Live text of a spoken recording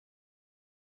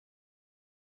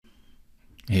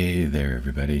Hey there,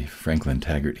 everybody. Franklin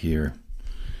Taggart here.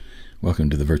 Welcome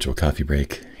to the virtual coffee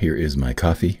break. Here is my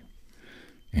coffee,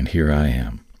 and here I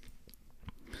am.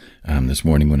 This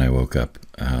morning when I woke up,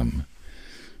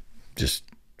 just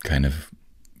kind of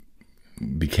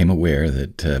became aware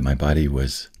that my body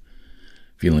was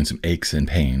feeling some aches and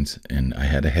pains, and I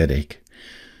had a headache.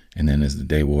 And then as the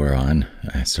day wore on,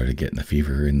 I started getting the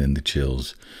fever and then the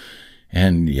chills.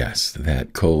 And yes,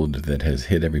 that cold that has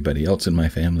hit everybody else in my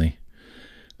family.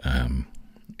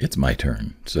 It's my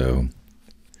turn. So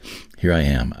here I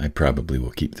am. I probably will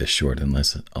keep this short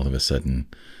unless all of a sudden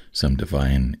some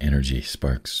divine energy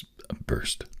sparks a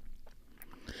burst.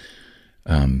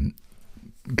 A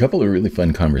couple of really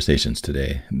fun conversations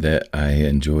today that I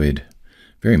enjoyed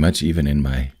very much, even in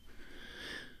my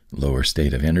lower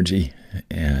state of energy.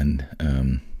 And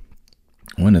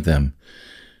one of them,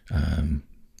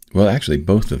 actually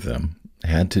both of them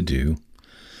had to do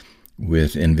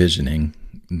with envisioning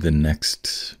the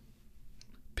next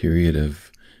period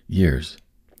of years.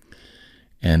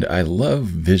 And I love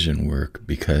vision work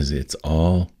because it's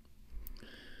all,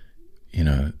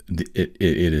 it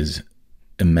is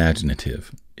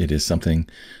imaginative. It is something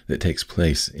that takes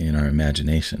place in our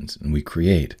imaginations, and we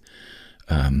create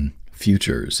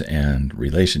futures and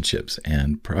relationships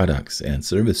and products and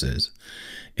services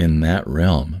in that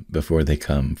realm before they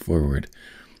come forward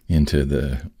into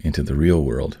the real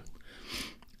world.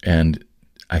 And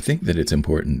I think that it's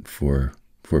important for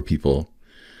people,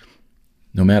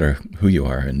 no matter who you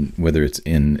are and whether it's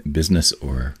in business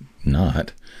or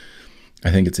not,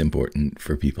 I think it's important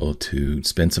for people to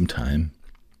spend some time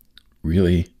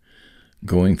really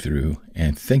going through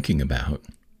and thinking about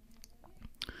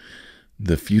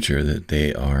the future that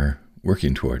they are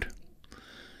working toward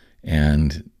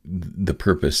and the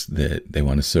purpose that they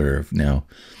want to serve. Now,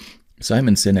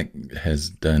 Simon Sinek has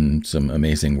done some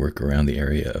amazing work around the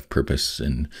area of purpose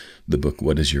in the book,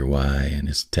 What is Your Why? And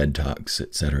his TED Talks,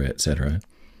 etc., etc.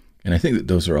 And I think that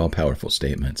those are all powerful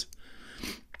statements.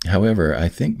 However, I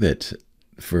think that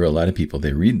for a lot of people,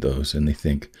 they read those and they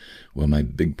think, well, my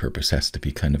big purpose has to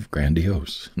be kind of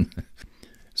grandiose.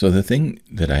 So the thing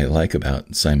that I like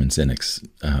about Simon Sinek's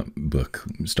book,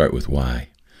 Start With Why,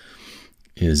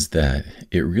 is that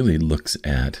it really looks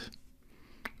at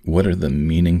what are the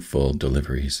meaningful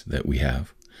deliveries that we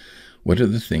have? What are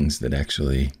the things that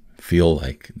actually feel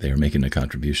like they're making a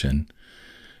contribution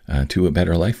to a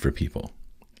better life for people?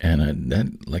 And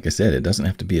that, like I said, it doesn't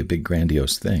have to be a big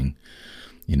grandiose thing.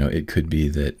 It could be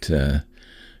that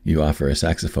you offer a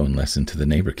saxophone lesson to the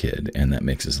neighbor kid and that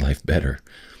makes his life better.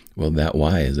 Well, that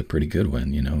why is a pretty good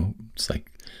one. It's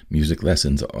like music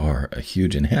lessons are a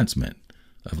huge enhancement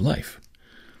of life.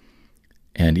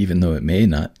 And even though it may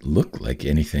not look like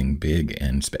anything big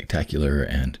and spectacular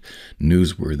and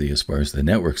newsworthy as far as the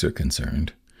networks are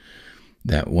concerned,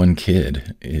 that one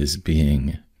kid is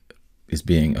being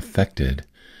affected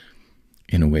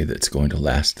in a way that's going to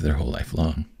last their whole life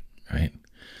long, right?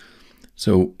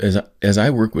 So as I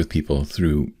work with people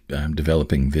through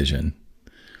developing vision,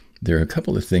 there are a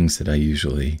couple of things that I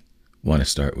usually want to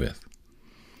start with.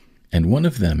 And one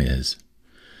of them is,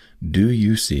 do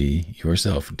you see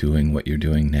yourself doing what you're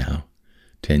doing now,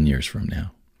 10 years from now?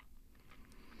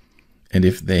 And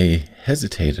if they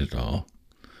hesitate at all,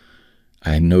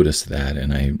 I notice that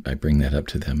and I bring that up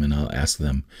to them and I'll ask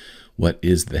them, what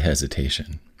is the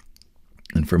hesitation?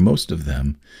 And for most of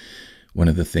them, one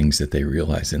of the things that they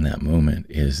realize in that moment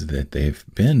is that they've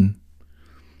been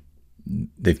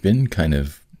kind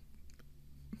of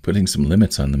putting some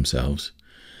limits on themselves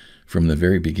from the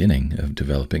very beginning of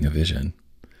developing a vision.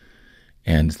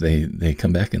 And they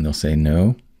come back and they'll say,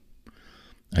 no,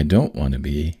 I don't want to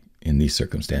be in these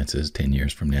circumstances 10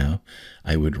 years from now.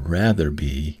 I would rather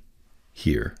be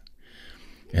here.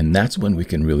 And that's when we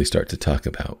can really start to talk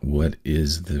about what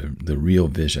is the real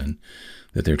vision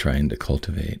that they're trying to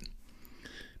cultivate.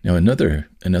 Now, another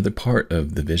part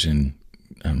of the vision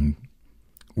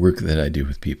work that I do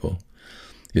with people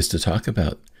is to talk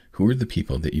about who are the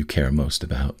people that you care most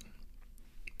about.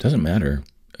 Doesn't matter,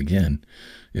 again,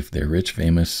 if they're rich,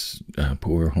 famous,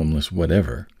 poor, homeless,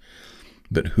 whatever,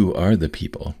 but who are the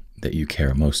people that you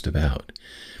care most about?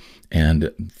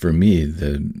 And for me,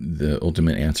 the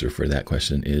ultimate answer for that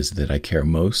question is that I care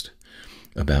most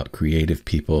about creative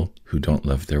people who don't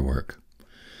love their work.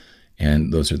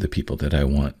 And those are the people that I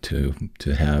want to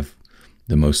have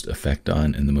the most effect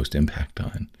on and the most impact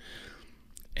on.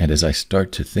 And as I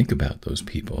start to think about those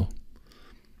people,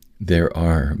 there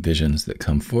are visions that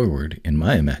come forward in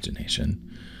my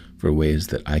imagination for ways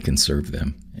that I can serve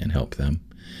them and help them.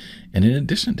 And in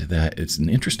addition to that, it's an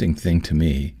interesting thing to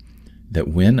me that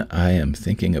when I am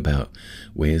thinking about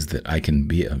ways that I can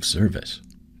be of service,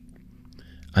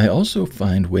 I also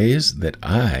find ways that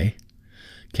I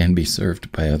can be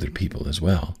served by other people as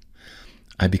well.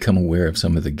 I become aware of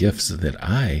some of the gifts that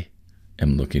I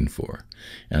am looking for,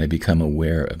 and I become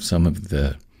aware of some of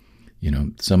the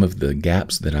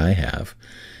gaps that I have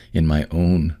in my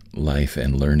own life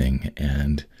and learning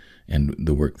and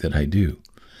the work that I do.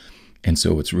 And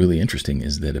so what's really interesting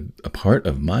is that a part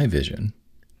of my vision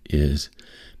is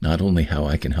not only how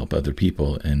I can help other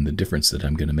people and the difference that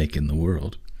I'm going to make in the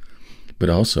world, but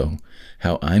also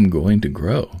how I'm going to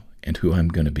grow and who I'm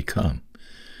going to become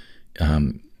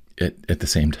at the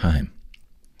same time.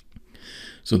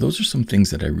 So those are some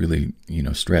things that I really,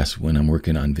 stress when I'm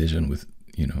working on vision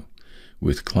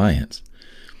with clients.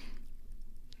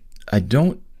 I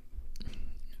do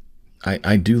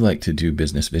like to do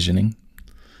business visioning.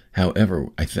 However,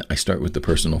 I start with the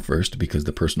personal first, because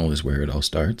the personal is where it all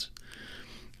starts.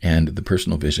 And the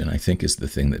personal vision, I think, is the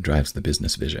thing that drives the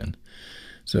business vision.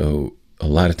 So a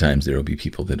lot of times there will be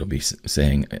people that will be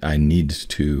saying, I need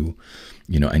to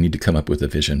come up with a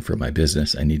vision for my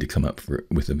business. I need to come up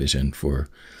with a vision for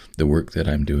the work that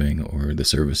I'm doing or the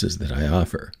services that I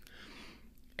offer.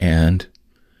 And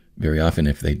very often,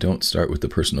 if they don't start with the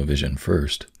personal vision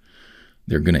first,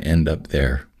 they're going to end up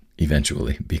there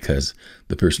eventually, because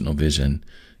the personal vision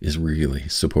is really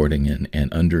supporting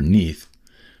and underneath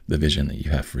the vision that you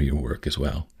have for your work as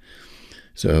well.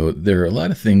 So there are a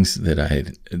lot of things that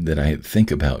I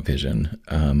think about vision.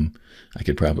 I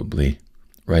could probably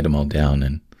write them all down,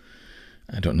 and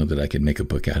I don't know that I could make a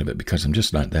book out of it because I'm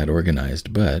just not that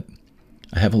organized, but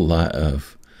I have a lot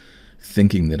of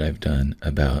thinking that I've done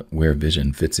about where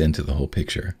vision fits into the whole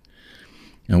picture.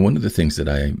 And one of the things that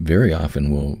I very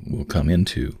often will come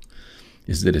into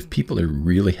is that if people are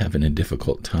really having a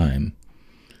difficult time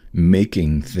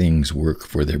making things work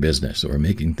for their business or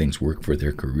making things work for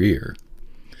their career,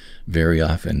 very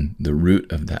often the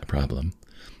root of that problem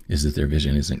is that their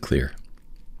vision isn't clear.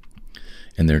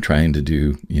 And they're trying to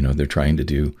do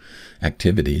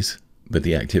activities, but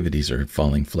the activities are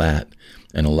falling flat.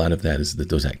 And a lot of that is that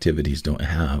those activities don't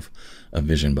have a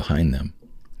vision behind them.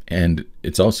 And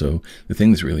it's also, the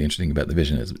thing that's really interesting about the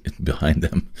vision is it's behind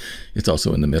them. It's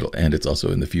also in the middle, and it's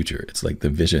also in the future. It's like the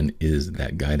vision is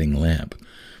that guiding lamp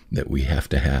that we have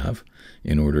to have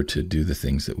in order to do the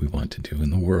things that we want to do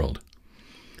in the world.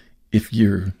 If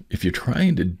you're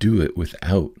trying to do it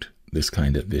without this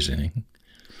kind of visioning,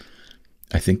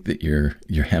 I think that you're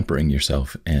hampering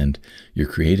yourself, and you're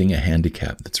creating a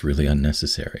handicap that's really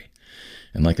unnecessary.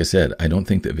 And like I said, I don't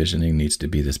think that visioning needs to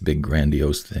be this big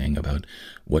grandiose thing about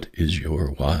what is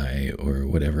your why or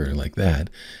whatever like that.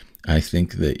 I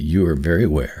think that you are very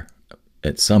aware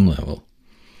at some level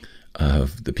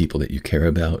of the people that you care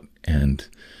about, and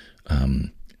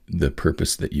the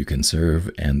purpose that you can serve,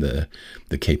 and the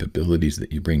capabilities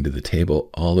that you bring to the table.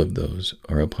 All of those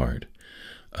are a part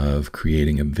of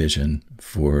creating a vision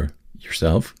for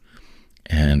yourself,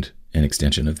 and an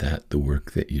extension of that, the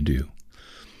work that you do.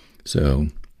 So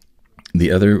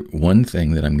the other one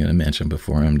thing that I'm going to mention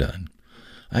before I'm done,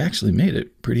 I actually made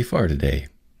it pretty far today,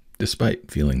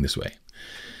 despite feeling this way.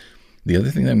 The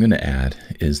other thing that I'm going to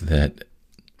add is that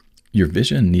your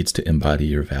vision needs to embody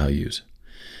your values.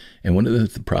 And one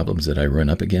of the problems that I run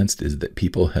up against is that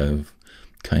people have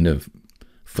kind of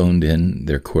phoned in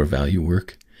their core value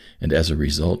work, and as a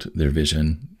result, their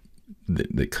vision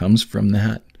that comes from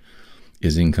that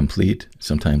is incomplete.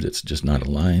 Sometimes it's just not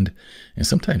aligned, and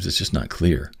sometimes it's just not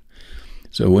clear.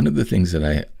 So one of the things that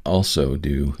I also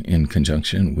do in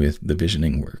conjunction with the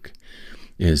visioning work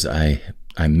is I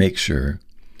make sure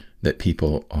that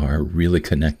people are really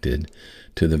connected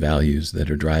to the values that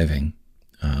are driving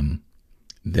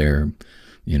their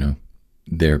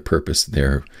purpose,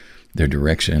 their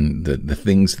direction, the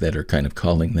things that are kind of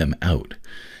calling them out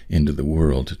into the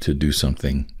world to do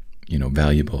something,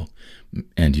 valuable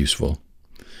and useful.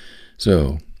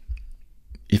 So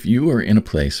if you are in a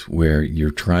place where you're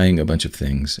trying a bunch of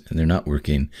things and they're not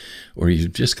working, or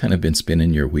you've just kind of been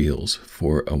spinning your wheels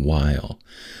for a while,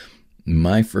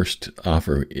 my first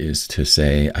offer is to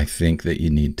say, I think that you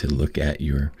need to look at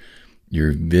your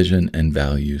vision and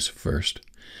values first.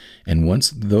 And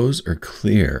once those are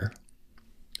clear,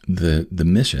 the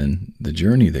mission, the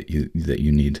journey that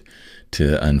you need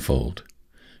to unfold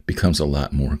becomes a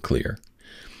lot more clear.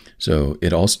 So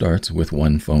it all starts with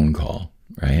one phone call,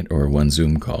 right? Or one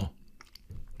Zoom call.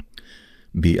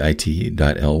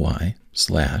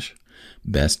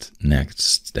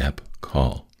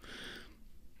 bit.ly/bestnextstepcall.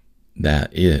 That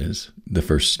is the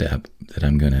first step that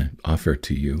I'm going to offer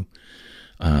to you.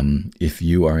 If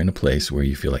you are in a place where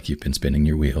you feel like you've been spinning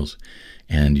your wheels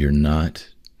and you're not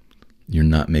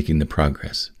making the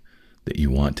progress that you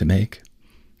want to make,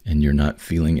 and you're not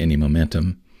feeling any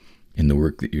momentum in the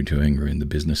work that you're doing or in the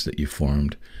business that you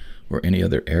formed or any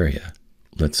other area,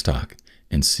 let's talk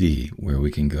and see where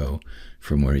we can go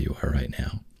from where you are right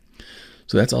now.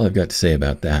 So that's all I've got to say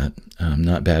about that.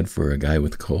 Not bad for a guy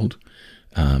with a cold.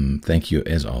 Thank you,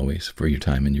 as always, for your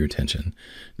time and your attention.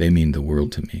 They mean the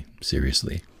world to me,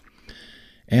 seriously.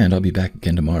 And I'll be back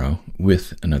again tomorrow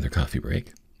with another coffee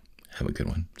break. Have a good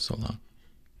one. So long.